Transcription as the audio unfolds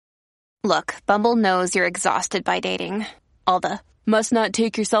Look, Bumble knows you're exhausted by dating. All the must not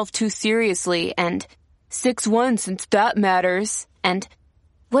take yourself too seriously and 6'1" since that matters. And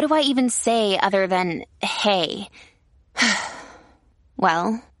what do I even say other than, hey?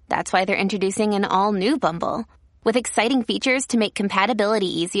 Well, that's why they're introducing an all-new Bumble with exciting features to make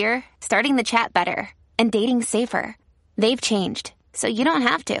compatibility easier, starting the chat better, and dating safer. They've changed, so you don't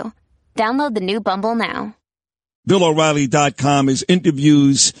have to. Download the new Bumble now. BillO'Reilly.com, his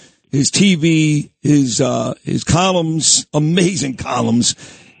interviews, his TV, his columns, amazing columns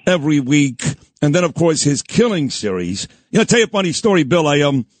every week. And then, of course, his Killing series. I'll tell you a funny story, Bill. I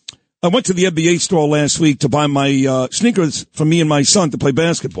went to the NBA store last week to buy my sneakers for me and my son to play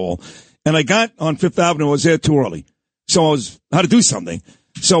basketball. And I got on Fifth Avenue. I was there too early. So I had to do something.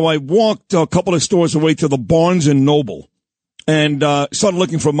 So I walked a couple of stores away to the Barnes & Noble and started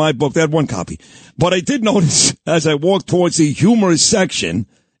looking for my book. They had one copy. But I did notice as I walked towards the humorous section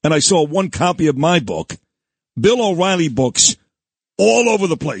and I saw one copy of my book, Bill O'Reilly books all over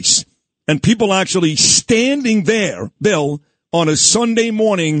the place. And people actually standing there, Bill, on a Sunday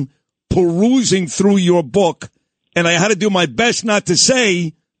morning perusing through your book. And I had to do my best not to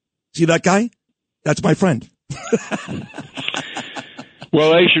say, see that guy? That's my friend.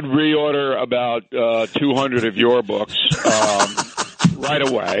 Well, they should reorder about 200 of your books right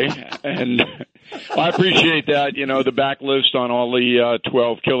away. And I appreciate that. The backlist on all the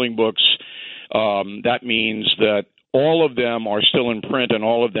 12 Killing books, that means that all of them are still in print and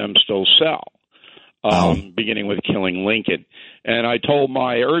all of them still sell, beginning with Killing Lincoln. And I told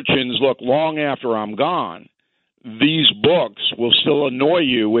my urchins, look, long after I'm gone, these books will still annoy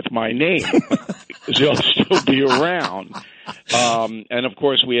you with my name. They'll still be around. And, of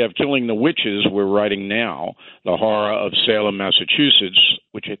course, we have Killing the Witches we're writing now, the horror of Salem, Massachusetts,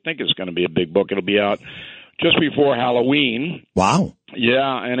 which I think is going to be a big book. It'll be out just before Halloween. Wow.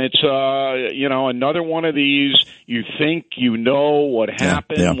 Yeah, and it's, another one of these, you think you know what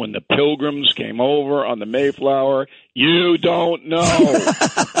happened when the Pilgrims came over on the Mayflower. You don't know.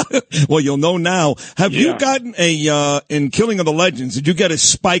 Well, you'll know now. Have you gotten in Killing of the Legends, did you get a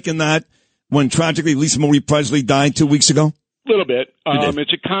spike in that when tragically Lisa Marie Presley died 2 weeks ago? A little bit.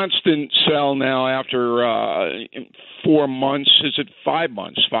 It's a constant sell now after 4 months. Is it 5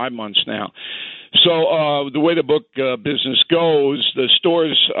 months? 5 months now. So the way the book business goes, the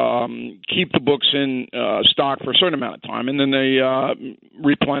stores keep the books in stock for a certain amount of time, and then they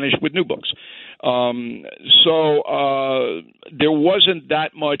replenish with new books. So there wasn't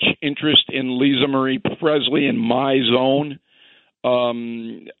that much interest in Lisa Marie Presley in my zone,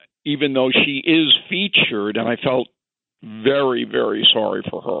 even though she is featured, and I felt very, very sorry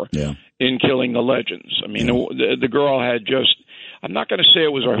for her in Killing the Legends. I mean, the girl had just... I'm not going to say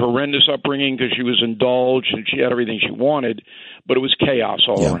it was a horrendous upbringing because she was indulged and she had everything she wanted, but it was chaos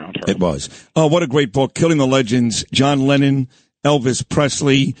all around her. It was. Oh, what a great book. Killing the Legends, John Lennon, Elvis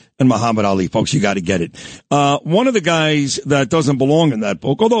Presley, and Muhammad Ali. Folks, you got to get it. One of the guys that doesn't belong in that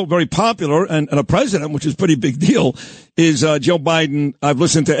book, although very popular and a president, which is a pretty big deal, is Joe Biden. I've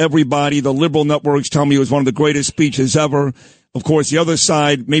listened to everybody. The liberal networks tell me it was one of the greatest speeches ever. Of course, the other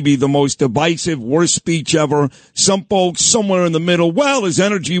side, maybe the most divisive, worst speech ever. Some folks somewhere in the middle, well, his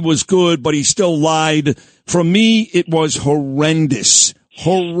energy was good, but he still lied. For me, it was horrendous.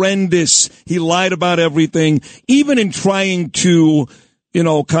 Horrendous. He lied about everything, even in trying to,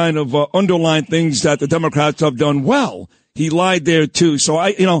 kind of underline things that the Democrats have done well. He lied there, too. So,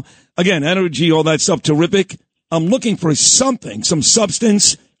 again, energy, all that stuff, terrific. I'm looking for something, some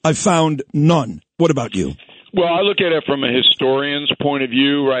substance. I found none. What about you? Well, I look at it from a historian's point of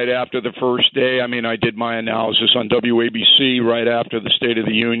view right after the first day. I mean, I did my analysis on WABC right after the State of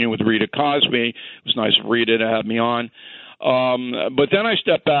the Union with Rita Cosby. It was nice of Rita to have me on. But then I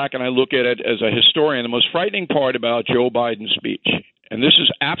step back and I look at it as a historian. The most frightening part about Joe Biden's speech, and this is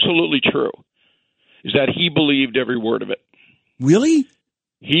absolutely true, is that he believed every word of it. Really?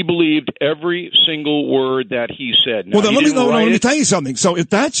 He believed every single word that he said. Now, well, then let me tell you something. So if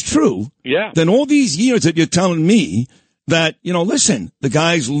that's true, then all these years that you're telling me that, listen, the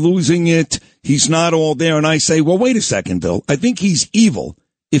guy's losing it, he's not all there, and I say, well, wait a second, Bill, I think he's evil.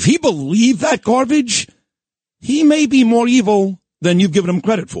 If he believed that garbage, he may be more evil than you've given him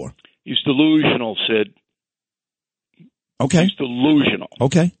credit for. He's delusional, Sid. Okay. He's delusional.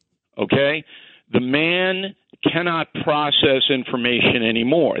 Okay. Okay? The man cannot process information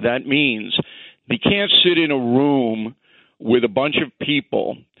anymore. That means he can't sit in a room with a bunch of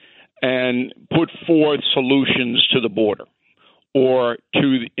people and put forth solutions to the border or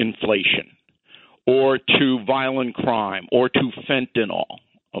to inflation or to violent crime or to fentanyl.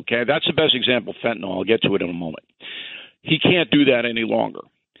 Okay, that's the best example, fentanyl. I'll get to it in a moment. He can't do that any longer.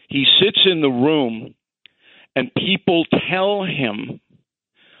 He sits in the room and people tell him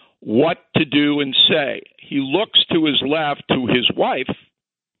what to do and say. He looks to his left to his wife,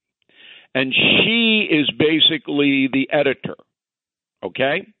 and she is basically the editor.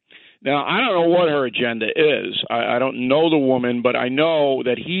 Okay? Now, I don't know what her agenda is. I don't know the woman, but I know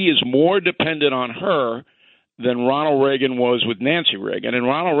that he is more dependent on her than Ronald Reagan was with Nancy Reagan. And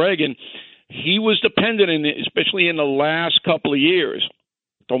Ronald Reagan, he was dependent, especially in the last couple of years,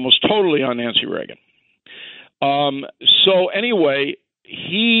 almost totally on Nancy Reagan. So anyway,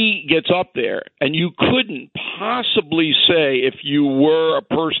 he gets up there, and you couldn't possibly say, if you were a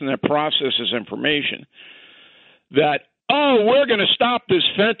person that processes information, that, oh, we're going to stop this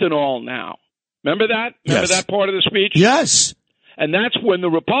fentanyl now. Remember that? Remember that part of the speech? Yes. And that's when the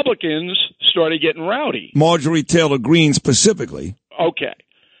Republicans started getting rowdy. Marjorie Taylor Greene specifically. Okay.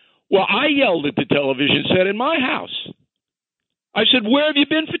 Well, I yelled at the television set in my house. I said, where have you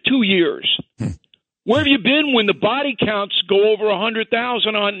been for 2 years? Where have you been when the body counts go over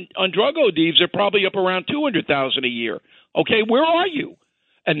 100,000 on drug ODs? They're probably up around 200,000 a year. Okay, where are you?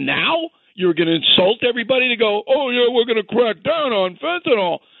 And now you're going to insult everybody to go, oh, yeah, we're going to crack down on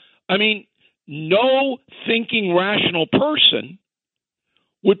fentanyl. I mean, no thinking rational person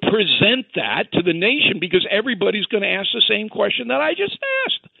would present that to the nation because everybody's going to ask the same question that I just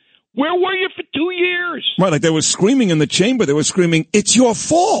asked. Where were you for 2 years? Right, like they were screaming in the chamber. They were screaming, it's your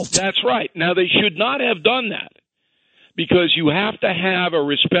fault. That's right. Now, they should not have done that because you have to have a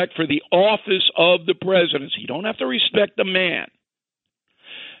respect for the office of the presidency. You don't have to respect the man.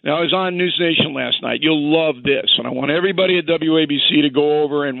 Now, I was on News Nation last night. You'll love this, and I want everybody at WABC to go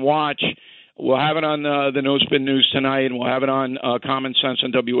over and watch. We'll have it on the No Spin News tonight, and we'll have it on Common Sense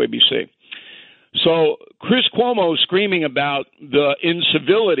on WABC. So Chris Cuomo screaming about the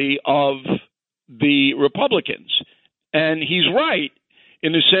incivility of the Republicans. And he's right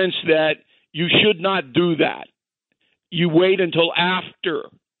in the sense that you should not do that. You wait until after,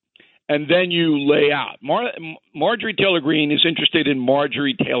 and then you lay out. Marjorie Taylor Greene is interested in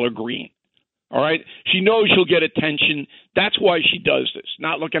Marjorie Taylor Greene. All right? She knows she'll get attention. That's why she does this.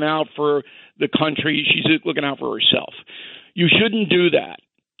 Not looking out for the country. She's looking out for herself. You shouldn't do that.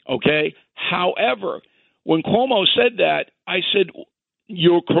 Okay? However, when Cuomo said that, I said,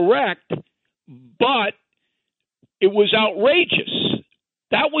 you're correct, but it was outrageous.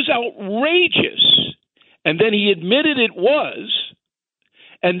 That was outrageous. And then he admitted it was,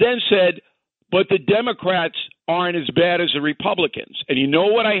 and then said, but the Democrats aren't as bad as the Republicans. And you know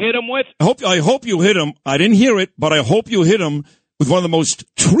what I hit him with? I hope you hit him. I didn't hear it, but I hope you hit him with one of the most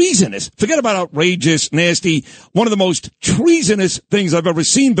treasonous, forget about outrageous, nasty, one of the most treasonous things I've ever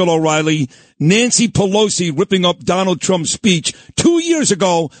seen, Bill O'Reilly, Nancy Pelosi ripping up Donald Trump's speech 2 years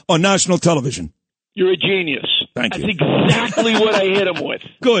ago on national television. You're a genius. Thank you. That's exactly what I hit him with.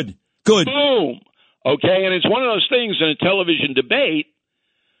 Good. Boom. Okay, and it's one of those things in a television debate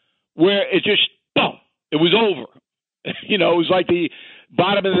where it just, it was over. You know, it was like the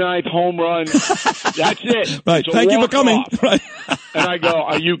bottom of the ninth home run. That's it. Right. Thank you for coming. Right. And I go,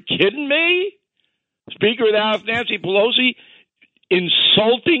 are you kidding me? Speaker of the House Nancy Pelosi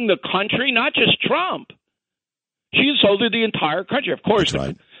insulting the country, not just Trump. She insulted the entire country. Of course,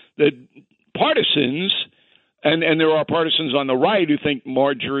 right. the partisans, and there are partisans on the right who think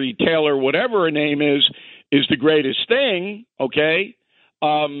Marjorie Taylor, whatever her name is the greatest thing, okay?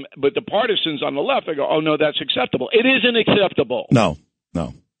 But the partisans on the left, they go, oh, no, that's acceptable. It isn't acceptable. No.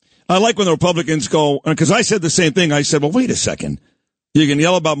 I like when the Republicans go, because I said the same thing. I said, well, wait a second. You can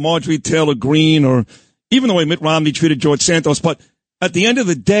yell about Marjorie Taylor Greene or even the way Mitt Romney treated George Santos. But at the end of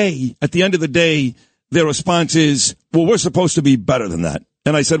the day, their response is, well, we're supposed to be better than that.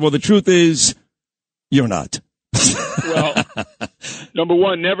 And I said, well, the truth is, you're not. Well, number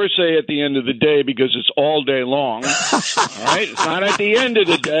one, never say at the end of the day because it's all day long. All right? It's not at the end of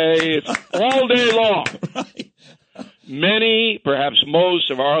the day. It's all day long. Right. Many, perhaps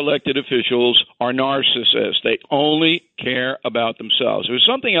most of our elected officials are narcissists. They only care about themselves. There was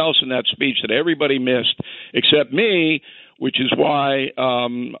something else in that speech that everybody missed except me, which is why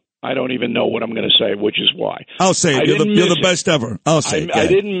I don't even know what I'm going to say, which is why. I'll say it. You're the best ever. I'll say it. I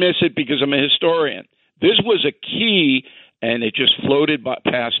didn't miss it because I'm a historian. This was a key, and it just floated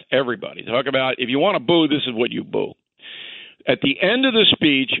past everybody. Talk about, if you want to boo, this is what you boo. At the end of the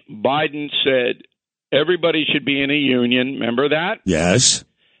speech, Biden said, everybody should be in a union. Remember that? Yes.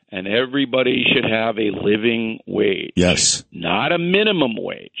 And everybody should have a living wage. Yes. Not a minimum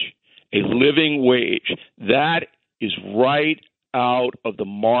wage, a living wage. That is right out of the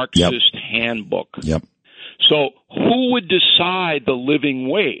Marxist handbook. Yep. So who would decide the living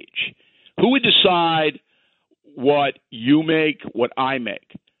wage? Who would decide what you make, what I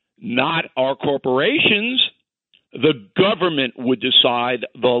make? not our corporations. The government would decide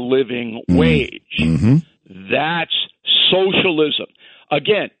the living wage. Mm-hmm. That's socialism.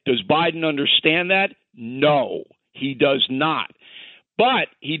 Again, does Biden understand that? No, he does not. But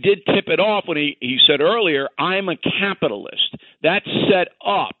he did tip it off when he said earlier, I'm a capitalist. That set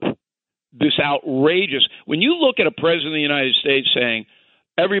up this outrageous. When you look at a president of the United States saying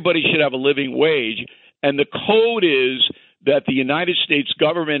everybody should have a living wage, and the code is that the United States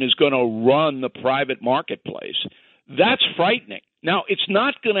government is going to run the private marketplace, that's frightening. Now, it's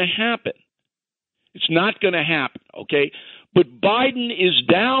not going to happen. It's not going to happen, okay? But Biden is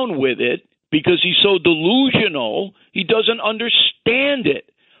down with it because he's so delusional, he doesn't understand it.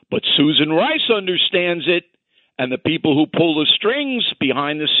 But Susan Rice understands it, and the people who pull the strings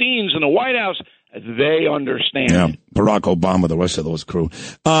behind the scenes in the White House, they understand. Yeah, Barack Obama, the rest of those crew.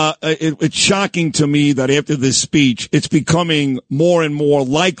 It's shocking to me that after this speech, it's becoming more and more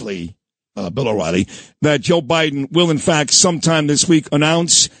likely, Bill O'Reilly, that Joe Biden will, in fact, sometime this week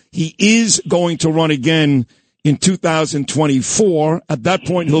announce he is going to run again in 2024. At that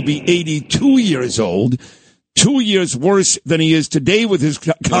point, he'll be 82 years old, 2 years worse than he is today with his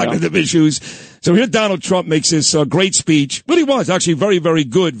cognitive issues. So here Donald Trump makes this great speech. Really was actually very, very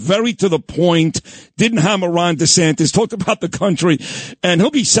good, very to the point, didn't hammer Ron DeSantis, talked about the country, and he'll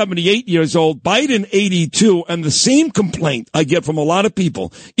be 78 years old, Biden 82, and the same complaint I get from a lot of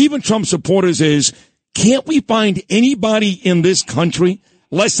people, even Trump supporters, is can't we find anybody in this country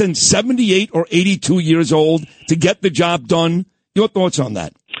less than 78 or 82 years old to get the job done? Your thoughts on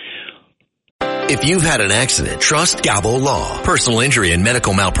that? If you've had an accident, trust Gabo Law. Personal injury and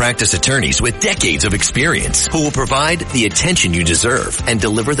medical malpractice attorneys with decades of experience who will provide the attention you deserve and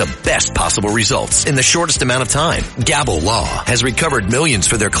deliver the best possible results in the shortest amount of time. Gabo Law has recovered millions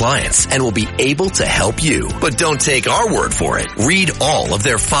for their clients and will be able to help you. But don't take our word for it. Read all of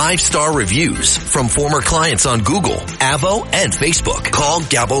their 5-star reviews from former clients on Google, Avo, and Facebook. Call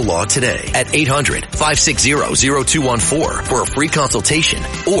Gabo Law today at 800-560-0214 for a free consultation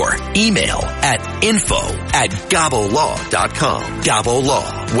or email at info@gabolaw.com. Gabo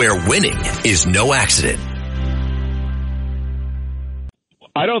Law, where winning is no accident.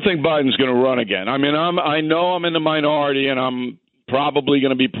 I don't think Biden's going to run again. I mean, I know I'm in the minority and I'm probably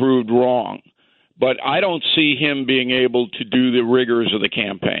going to be proved wrong, but I don't see him being able to do the rigors of the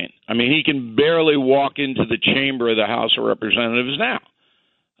campaign. I mean, he can barely walk into the chamber of the House of Representatives now.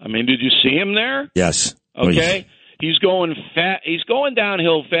 I mean, did you see him there? Yes. Okay. He's going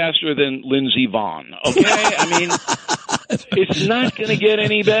downhill faster than Lindsey Vonn. Okay, I mean, it's not going to get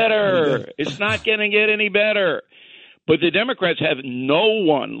any better. It's not going to get any better. But the Democrats have no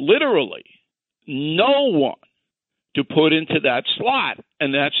one, literally no one, to put into that slot,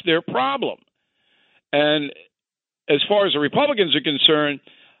 and that's their problem. And as far as the Republicans are concerned,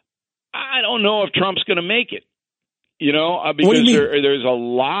 I don't know if Trump's going to make it. You know, because there's a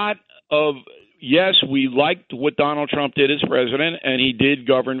lot of. Yes, we liked what Donald Trump did as president, and he did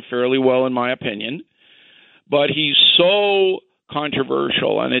govern fairly well, in my opinion. But he's so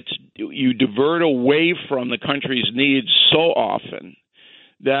controversial, and you divert away from the country's needs so often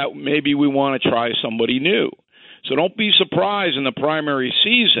that maybe we want to try somebody new. So don't be surprised in the primary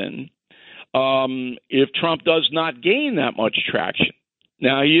season if Trump does not gain that much traction.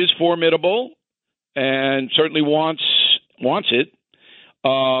 Now, he is formidable and certainly wants it.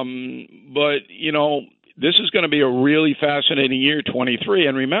 But, you know, this is going to be a really fascinating year, 23.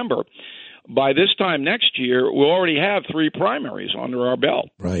 And remember, by this time next year, we'll already have 3 primaries under our belt.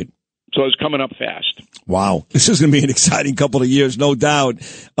 Right. So it's coming up fast. Wow. This is going to be an exciting couple of years, no doubt.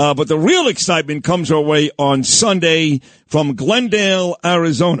 But the real excitement comes our way on Sunday from Glendale,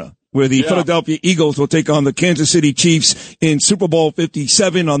 Arizona, where the Philadelphia Eagles will take on the Kansas City Chiefs in Super Bowl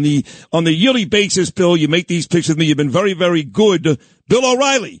 57 on the yearly basis. Bill, you make these picks with me. You've been very, very good. Bill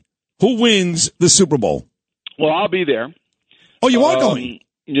O'Reilly, who wins the Super Bowl? Well, I'll be there. Oh, you are going?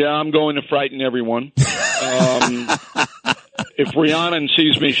 Yeah, I'm going to frighten everyone. If Rhiannon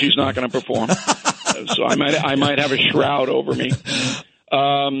sees me, she's not going to perform. So I might have a shroud over me.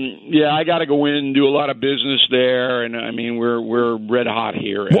 I got to go in and do a lot of business there, and I mean we're red hot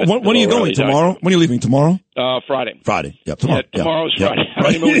here. When are you going tomorrow? When are you leaving tomorrow? Friday. Friday. Yep. Tomorrow. Yeah, tomorrow's Friday. I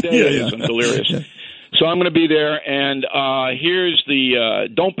don't even know what day it is. I'm delirious. Yeah. So I'm going to be there, and here's the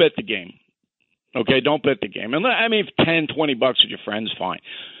don't bet the game. Okay, don't bet the game. And I mean, $10, $20 with your friends, fine.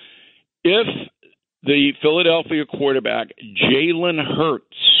 If the Philadelphia quarterback Jalen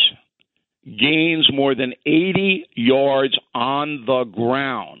Hurts gains more than 80 yards on the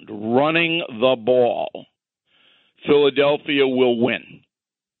ground running the ball, Philadelphia will win.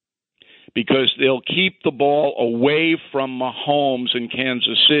 because they'll keep the ball away from Mahomes in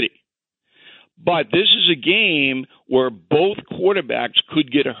Kansas City. But this is a game where both quarterbacks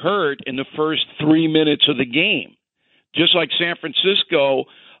could get hurt in the first 3 minutes of the game. Just like San Francisco,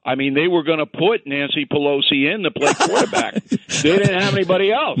 I mean, they were going to put Nancy Pelosi in to play quarterback. They didn't have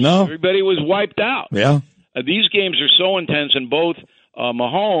anybody else. No. Everybody was wiped out. Yeah. These games are so intense, and both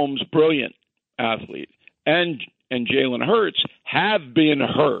Mahomes, brilliant athlete, and Jalen Hurts have been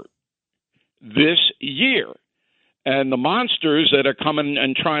hurt this year. And the monsters that are coming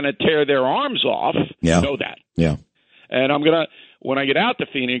and trying to tear their arms off know that. Yeah. And when I get out to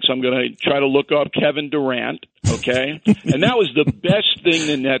Phoenix, I'm going to try to look up Kevin Durant, okay? And that was the best thing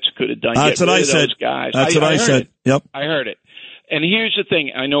the Nets could have done. That's what I said. Guys. That's what I said. Yep. I heard it. And here's the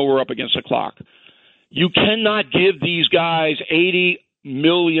thing. I know we're up against the clock. You cannot give these guys $80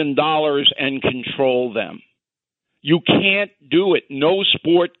 million and control them. You can't do it. No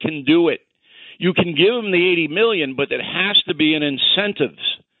sport can do it. You can give them the $80 million, but it has to be in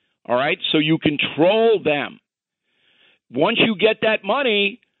incentives, all right? So you control them. Once you get that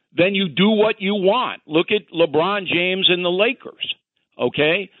money, then you do what you want. Look at LeBron James and the Lakers,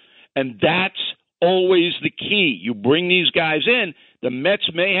 okay? And that's always the key. You bring these guys in, the Mets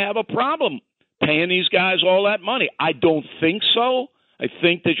may have a problem paying these guys all that money. I don't think so. I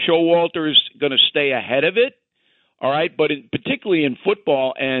think that Showalter is going to stay ahead of it, all right? But particularly in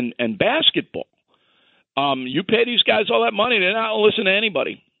football and basketball, you pay these guys all that money, they're not going to listen to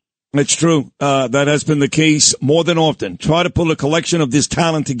anybody. It's true. That has been the case more than often. Try to pull a collection of this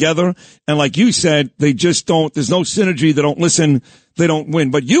talent together. And like you said, they just don't, there's no synergy. They don't listen. They don't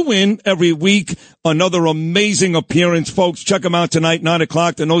win. But you win every week. Another amazing appearance, folks. Check them out tonight, 9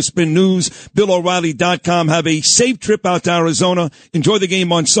 o'clock, the No Spin News, BillO'Reilly.com. Have a safe trip out to Arizona. Enjoy the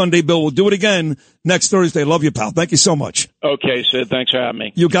game on Sunday, Bill. We'll do it again next Thursday. Love you, pal. Thank you so much. Okay, Sid. Thanks for having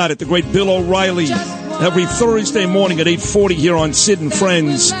me. You got it. The great Bill O'Reilly. Every Thursday morning at 8:40 here on Sid and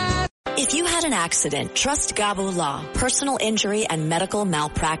Friends. If you had an accident, trust Gabo Law, personal injury and medical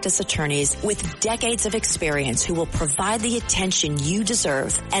malpractice attorneys with decades of experience who will provide the attention you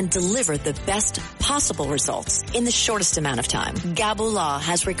deserve and deliver the best possible results in the shortest amount of time. Gabo Law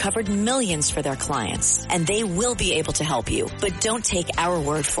has recovered millions for their clients, and they will be able to help you. But don't take our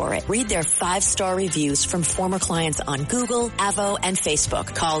word for it. Read their 5-star reviews from former clients on Google, Avo, and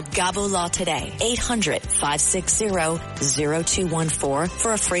Facebook. Call Gabo Law today, 800-560-0214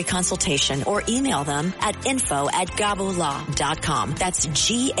 for a free consultation, or email them at info@gabolaw.com. That's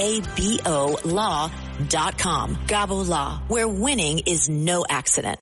GABO law.com. Gabo Law, where winning is no accident.